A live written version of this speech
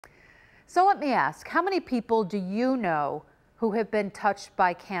So let me ask, how many people do you know who have been touched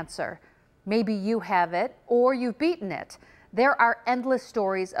by cancer? Maybe you have it or you've beaten it. There are endless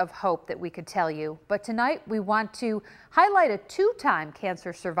stories of hope that we could tell you, but tonight we want to highlight a two-time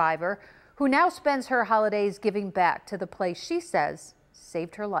cancer survivor who now spends her holidays giving back to the place she says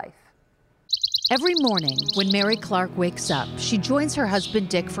saved her life. Every morning when Mary Clark wakes up, she joins her husband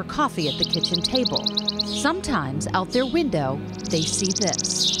Dick for coffee at the kitchen table. Sometimes out their window, they see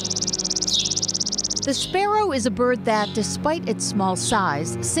this. The sparrow is a bird that, despite its small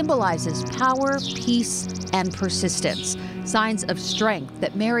size, symbolizes power, peace, and persistence. Signs of strength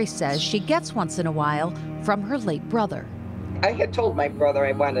that Mary says she gets once in a while from her late brother. I had told my brother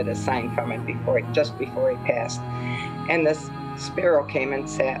I wanted a sign from him just before he passed. And this sparrow came and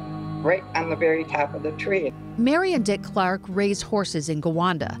sat right on the very top of the tree. Mary and Dick Clark raise horses in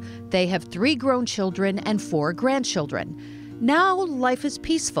Gowanda. They have 3 grown children and 4 grandchildren. Now life is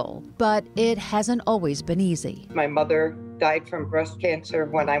peaceful, but it hasn't always been easy. My mother died from breast cancer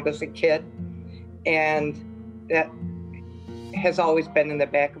when I was a kid, and that has always been in the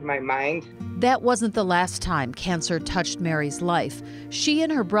back of my mind. That wasn't the last time cancer touched Mary's life. She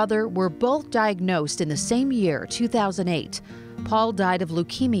and her brother were both diagnosed in the same year, 2008. Paul died of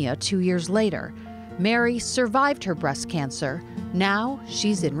leukemia 2 years later. Mary survived her breast cancer. Now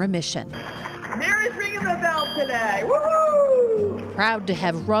she's in remission. Mary's ringing the bell today. Woohoo! Proud to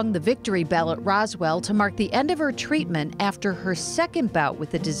have rung the victory bell at Roswell to mark the end of her treatment after her second bout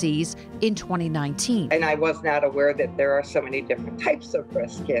with the disease in 2019. And I was not aware that there are so many different types of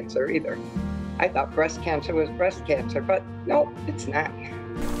breast cancer either. I thought breast cancer was breast cancer, but no, it's not.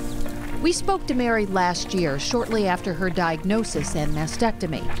 We spoke to Mary last year, shortly after her diagnosis and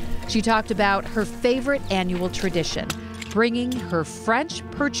mastectomy. She talked about her favorite annual tradition, bringing her French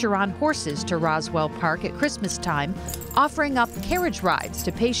Percheron horses to Roswell Park at Christmas time, offering up carriage rides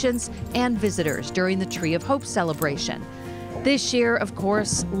to patients and visitors during the Tree of Hope celebration. This year, of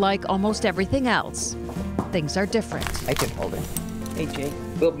course, like almost everything else, things are different. I can hold it. Hey, Jake.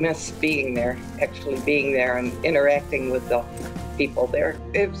 We'll miss being there, actually being there and interacting with the people there.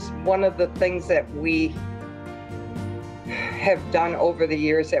 It's one of the things that we have done over the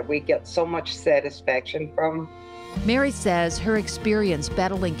years that we get so much satisfaction from. Mary says her experience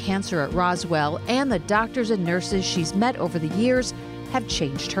battling cancer at Roswell and the doctors and nurses she's met over the years have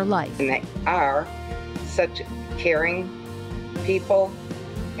changed her life. And they are such caring people,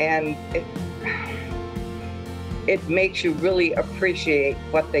 and it makes you really appreciate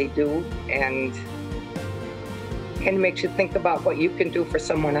what they do, and kind of makes you think about what you can do for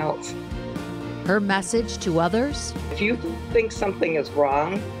someone else. Her message to others? If you think something is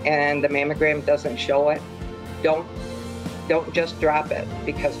wrong and the mammogram doesn't show it, don't just drop it,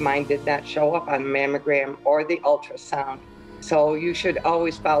 because mine did not show up on the mammogram or the ultrasound. So you should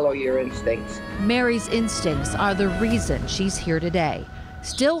always follow your instincts. Mary's instincts are the reason she's here today,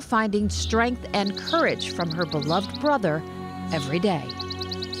 still finding strength and courage from her beloved brother every day.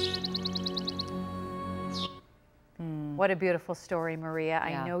 What a beautiful story, Maria.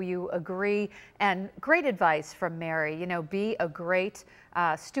 Yeah. I know you agree, and great advice from Mary. You know, be a great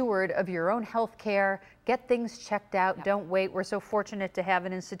steward of your own health care. Get things checked out. Yep. Don't wait. We're so fortunate to have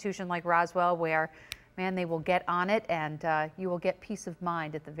an institution like Roswell where, man, they will get on it, and you will get peace of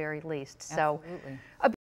mind at the very least. Absolutely. So.